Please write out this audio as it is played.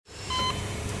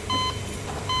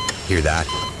Hear that?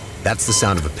 That's the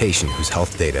sound of a patient whose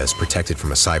health data is protected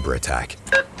from a cyber attack.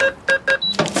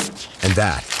 And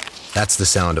that's the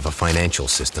sound of a financial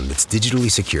system that's digitally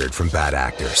secured from bad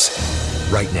actors.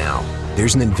 Right now,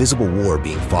 there's an invisible war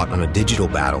being fought on a digital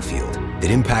battlefield that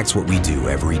impacts what we do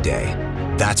every day.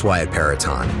 That's why at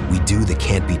Peraton, we do the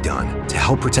can't be done to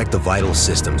help protect the vital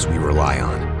systems we rely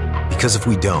on. Because if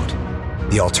we don't,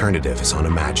 the alternative is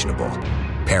unimaginable.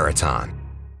 Peraton.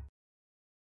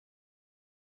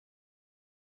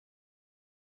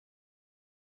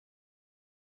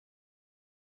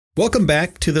 Welcome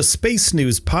back to the Space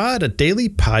News Pod, a daily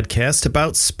podcast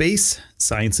about space,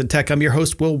 science, and tech. I'm your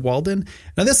host, Will Walden.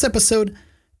 Now, this episode,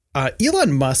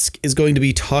 Elon Musk is going to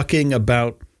be talking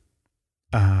about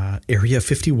Area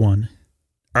 51,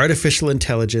 artificial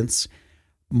intelligence,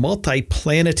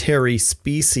 multiplanetary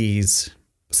species,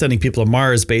 sending people to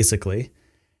Mars, basically,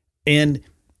 and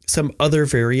some other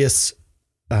various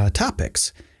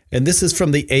topics. And this is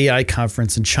from the AI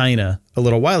conference in China a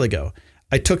little while ago.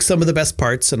 I took some of the best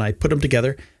parts and I put them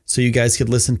together so you guys could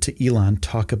listen to Elon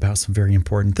talk about some very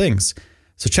important things.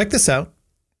 So check this out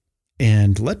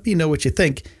and let me know what you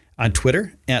think on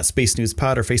Twitter at Space News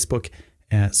Pod or Facebook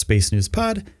at Space News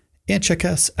Pod, and check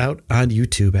us out on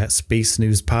YouTube at Space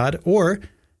News Pod or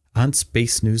on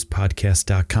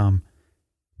spacenewspodcast.com.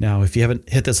 Now, if you haven't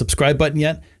hit the subscribe button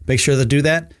yet, make sure to do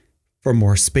that for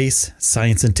more space,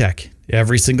 science, and tech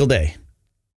every single day.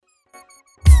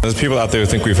 There's people out there who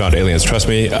think we found aliens. Trust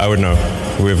me, I would know.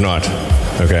 We have not.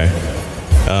 Okay.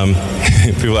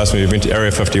 People ask me, you've been to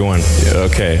Area 51. Yeah,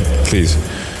 okay, please.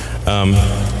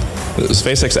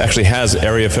 SpaceX actually has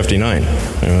Area 59.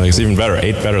 It's even better,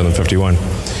 8 better than 51.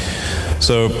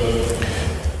 So,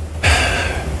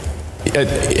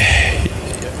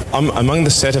 among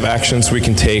the set of actions we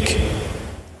can take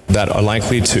that are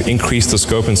likely to increase the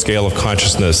scope and scale of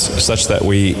consciousness such that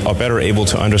we are better able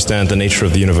to understand the nature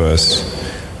of the universe,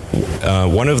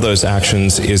 one of those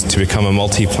actions is to become a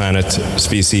multi-planet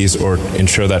species or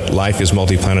ensure that life is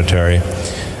multiplanetary.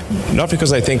 Not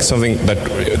because I think something that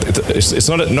it's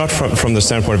not from the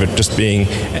standpoint of it just being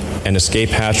an escape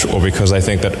hatch, or because I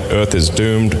think that Earth is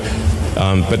doomed,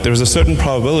 but there's a certain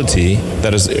probability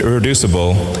that is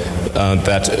irreducible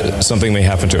that something may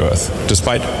happen to Earth.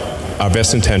 Despite our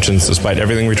best intentions, despite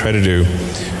everything we try to do,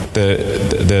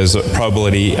 there's a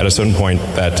probability at a certain point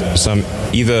that some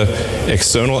either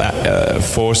external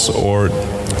force or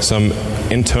some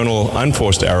internal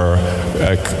unforced error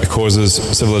causes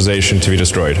civilization to be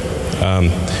destroyed,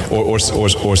 or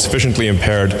sufficiently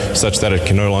impaired such that it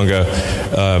can no longer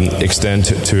extend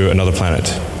to another planet.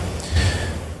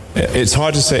 It's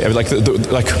hard to say. Let me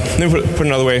put it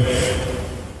another way.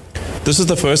 This is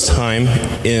the first time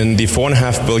in the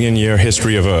 4.5 billion year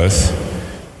history of Earth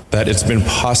that it's been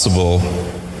possible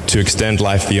to extend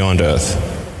life beyond Earth.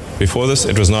 Before this,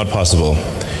 it was not possible.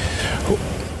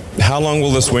 How long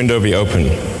will this window be open?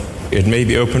 It may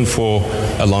be open for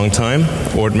a long time,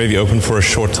 or it may be open for a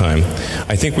short time.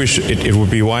 I think it would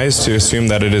be wise to assume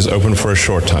that it is open for a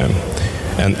short time.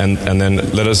 And then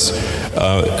let us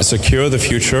secure the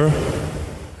future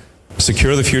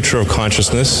of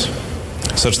consciousness,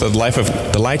 such that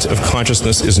the light of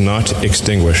consciousness is not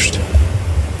extinguished.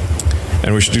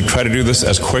 And we should try to do this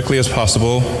as quickly as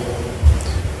possible.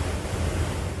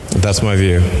 That's my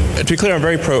view. To be clear, I'm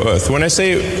very pro-Earth. When I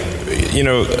say,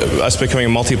 us becoming a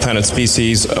multi-planet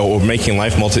species or making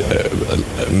life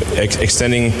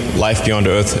extending life beyond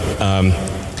Earth,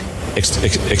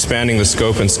 expanding the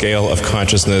scope and scale of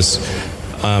consciousness,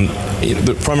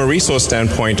 from a resource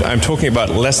standpoint, I'm talking about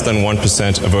less than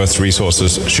 1% of Earth's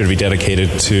resources should be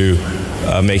dedicated to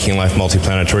making life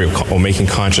multiplanetary or making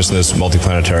consciousness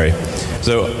multiplanetary.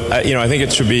 So, I think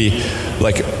it should be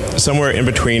like somewhere in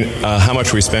between how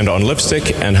much we spend on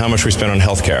lipstick and how much we spend on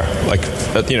healthcare.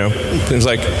 Things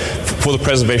like for the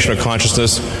preservation of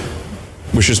consciousness,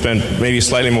 we should spend maybe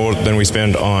slightly more than we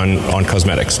spend on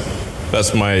cosmetics.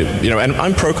 That's my, and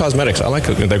I'm pro cosmetics. I like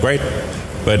it. They're great,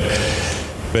 but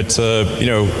this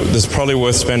is probably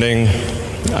worth spending,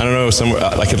 somewhere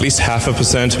like at least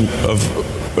 0.5% of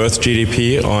Earth's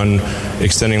GDP on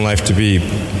extending life to be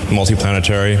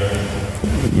multiplanetary.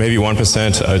 Maybe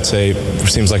 1%, I'd say,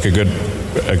 seems like a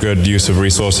good use of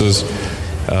resources.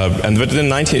 But then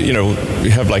we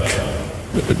have like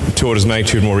 2 orders of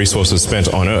magnitude more resources spent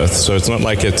on Earth. So it's not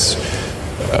like it's,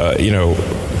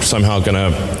 somehow going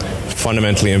to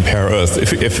fundamentally impair Earth.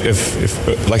 If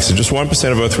like I said, just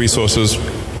 1% of Earth resources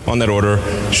on that order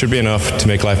should be enough to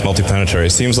make life multiplanetary.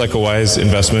 It seems like a wise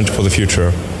investment for the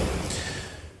future.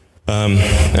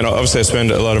 And obviously I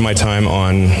spend a lot of my time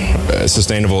on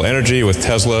sustainable energy with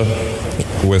Tesla,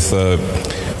 with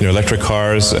electric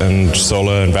cars and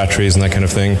solar and batteries and that kind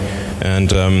of thing.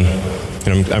 And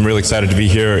I'm really excited to be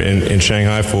here in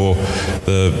Shanghai for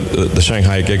the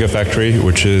Shanghai Gigafactory,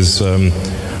 which is,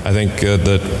 I think,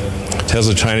 the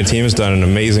Tesla China team has done an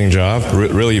amazing job,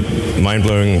 really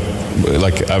mind-blowing.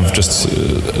 Like, I'm just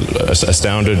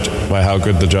astounded by how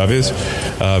good the job is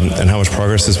and how much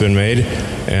progress has been made.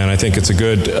 And I think it's a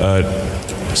good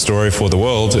story for the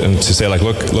world, and to say, like,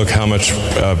 look how much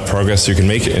progress you can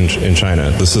make in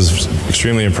China. This is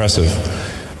extremely impressive.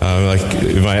 Like,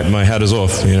 my hat is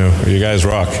off. You guys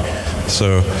rock.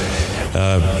 So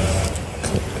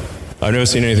I've never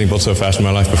seen anything built so fast in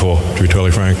my life before, to be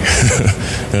totally frank.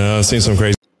 I've seen some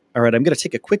crazy. All right, I'm going to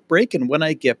take a quick break, and when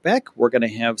I get back, we're going to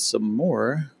have some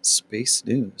more space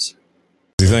news.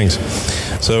 Things.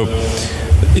 So,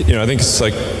 I think it's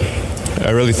like,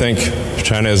 I really think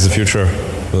China is the future.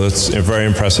 It's very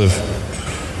impressive.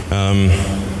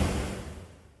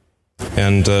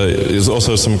 And there's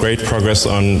also some great progress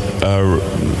on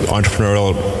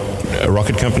entrepreneurial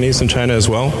rocket companies in China as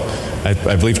well.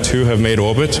 I believe 2 have made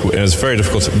orbit, and it's very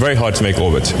difficult, very hard to make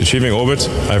orbit. Achieving orbit,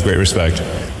 I have great respect.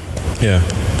 Yeah.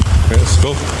 That's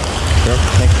cool.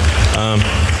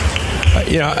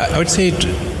 Yeah. I would say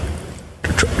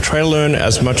try to learn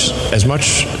as much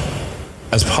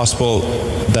as possible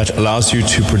that allows you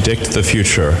to predict the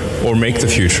future or make the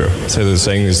future. So the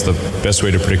saying is the best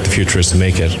way to predict the future is to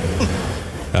make it.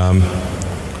 And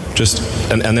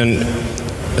then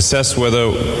assess whether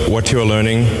what you are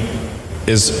learning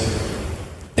is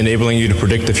enabling you to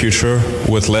predict the future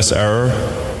with less error.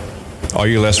 Are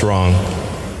you less wrong?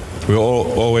 We're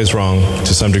always wrong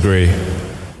to some degree.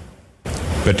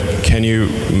 But can you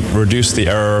reduce the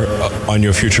error on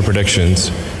your future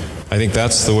predictions? I think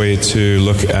that's the way to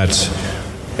look at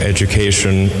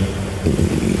education.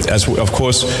 As of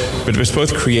course, but it's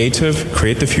both create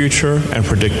the future, and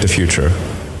predict the future.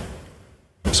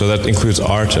 So that includes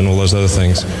art and all those other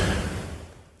things.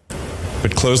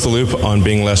 But close the loop on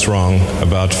being less wrong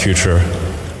about future.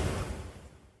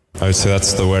 I would say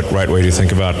that's the right way to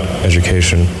think about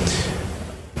education.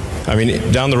 I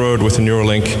mean, down the road with a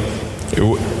Neuralink,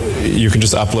 you can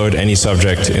just upload any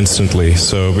subject instantly.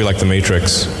 So it'll be like the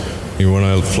Matrix. You want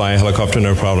to fly a helicopter,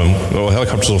 no problem. Well,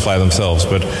 helicopters will fly themselves,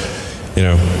 but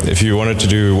if you wanted to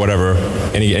do whatever,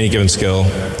 any given skill,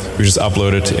 you just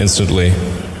upload it instantly.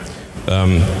 I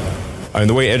mean,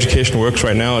 the way education works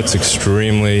right now, it's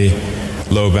extremely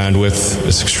low bandwidth.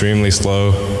 It's extremely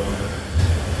slow.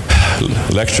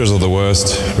 Lectures are the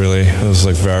worst, really. It's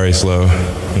like very slow.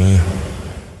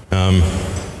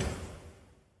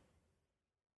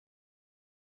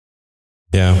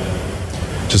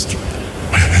 Just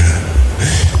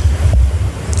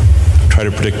try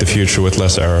to predict the future with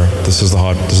less error. This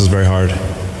is very hard,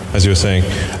 as you were saying.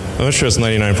 I'm not sure it's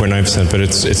 99.9%, but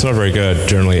it's not very good,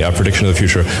 generally, our prediction of the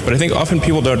future. But I think often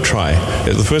people don't try.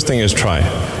 The first thing is try.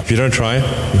 If you don't try,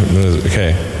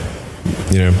 okay,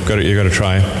 you got to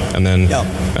try, and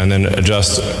then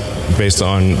adjust based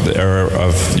on the error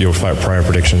of your prior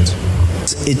predictions.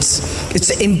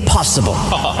 It's impossible,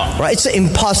 right? It's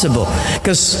impossible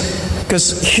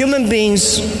because human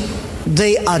beings,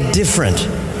 they are different.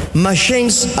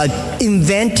 Machines are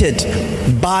invented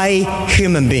by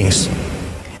human beings.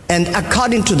 And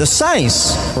according to the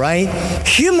science, right,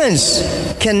 humans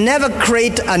can never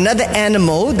create another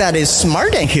animal that is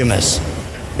smarter than humans.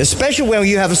 Especially when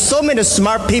you have so many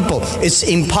smart people, it's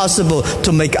impossible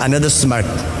to make another smart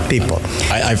people.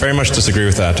 I very much disagree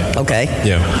with that. Okay.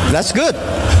 Yeah. That's good.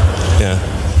 Yeah.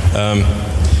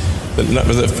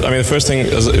 The first thing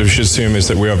we should assume is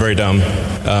that we are very dumb,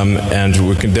 and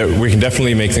we can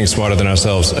definitely make things smarter than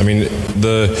ourselves. I mean,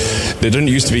 they didn't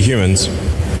used to be humans,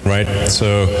 right?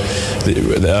 So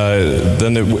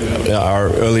our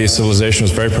early civilization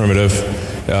was very primitive.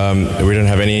 We didn't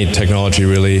have any technology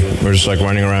really. We're just like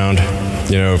running around,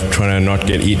 trying to not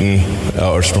get eaten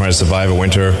or just trying to survive a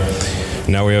winter.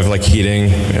 Now we have like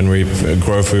heating and we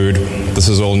grow food. This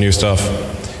is all new stuff.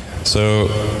 So,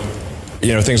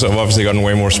 things have obviously gotten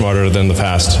way more smarter than the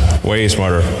past, way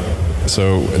smarter.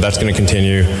 So that's going to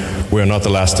continue. We are not the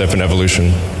last step in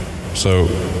evolution. So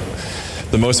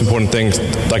the most important thing,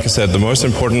 like I said, the most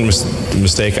important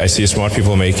mistake I see smart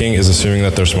people making is assuming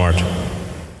that they're smart.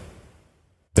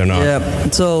 They're not. Yeah.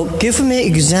 So give me an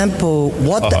example,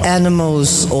 what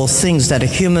animals or things that a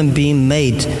human being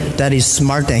made that is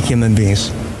smarter than human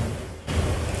beings?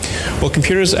 Well,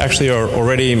 computers actually are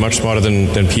already much smarter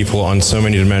than people on so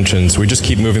many dimensions. We just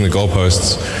keep moving the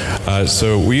goalposts.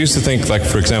 So we used to think, like,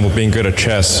 for example, being good at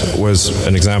chess was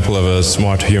an example of a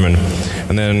smart human.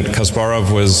 And then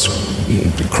Kasparov was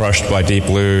crushed by Deep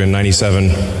Blue in '97.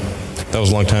 That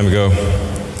was a long time ago.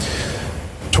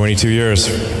 22 years.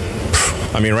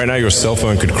 I mean, right now your cell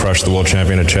phone could crush the world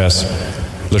champion at chess,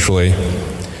 literally.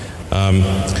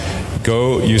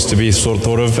 Go used to be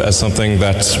thought of as something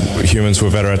that humans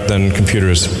were better at than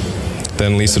computers.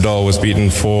 Then Lee Sedol was beaten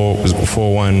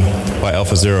 4-1 by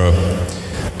AlphaZero.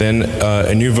 Then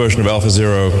a new version of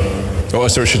AlphaZero, I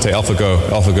should say AlphaGo.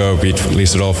 AlphaGo beat Lee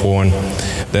Sedol 4-1.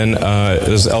 Then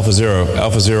there's AlphaZero.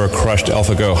 AlphaZero crushed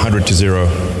AlphaGo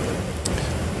 100-0.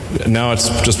 Now it's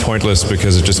just pointless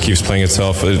because it just keeps playing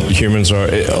itself. Humans are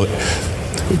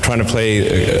trying to play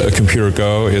a computer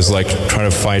Go is like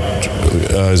trying to fight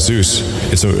Zeus.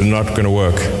 It's not going to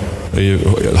work.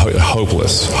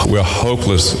 Hopeless. We're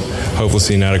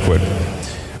hopelessly inadequate.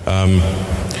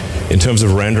 In terms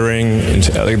of rendering,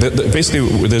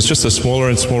 basically, there's just a smaller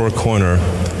and smaller corner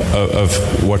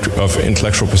of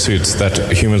intellectual pursuits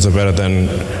that humans are better than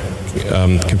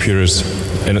computers,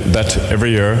 and that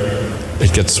every year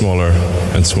it gets smaller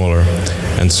and smaller,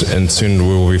 and soon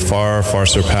we will be far, far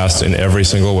surpassed in every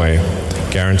single way,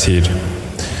 guaranteed.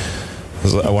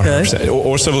 100%.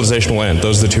 Or civilization will end.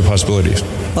 Those are the two possibilities.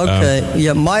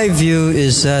 Okay. My view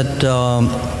is that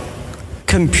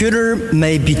computer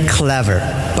may be clever,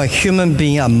 but human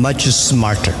beings are much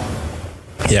smarter.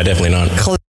 Yeah, definitely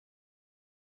not.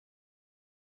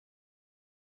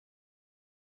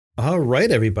 All right,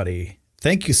 everybody.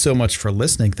 Thank you so much for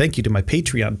listening. Thank you to my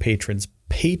Patreon patrons,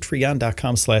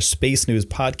 patreon.com/Space News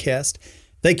Podcast.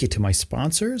 Thank you to my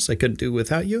sponsors. I couldn't do it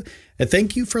without you. And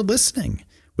thank you for listening.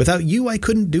 Without you, I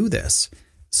couldn't do this.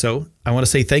 So I want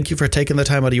to say thank you for taking the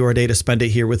time out of your day to spend it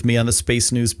here with me on the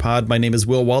Space News Pod. My name is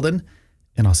Will Walden,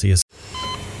 and I'll see you soon.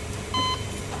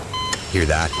 Hear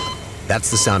that? That's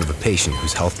the sound of a patient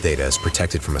whose health data is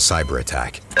protected from a cyber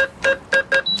attack.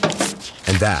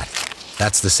 And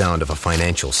that's the sound of a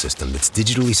financial system that's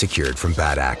digitally secured from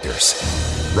bad actors.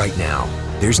 Right now,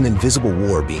 there's an invisible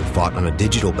war being fought on a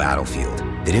digital battlefield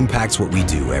that impacts what we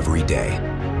do every day.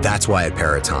 That's why at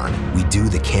Peraton, we do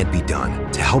the can't be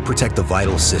done to help protect the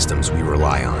vital systems we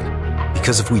rely on.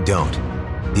 Because if we don't,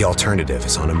 the alternative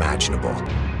is unimaginable.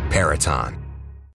 Peraton.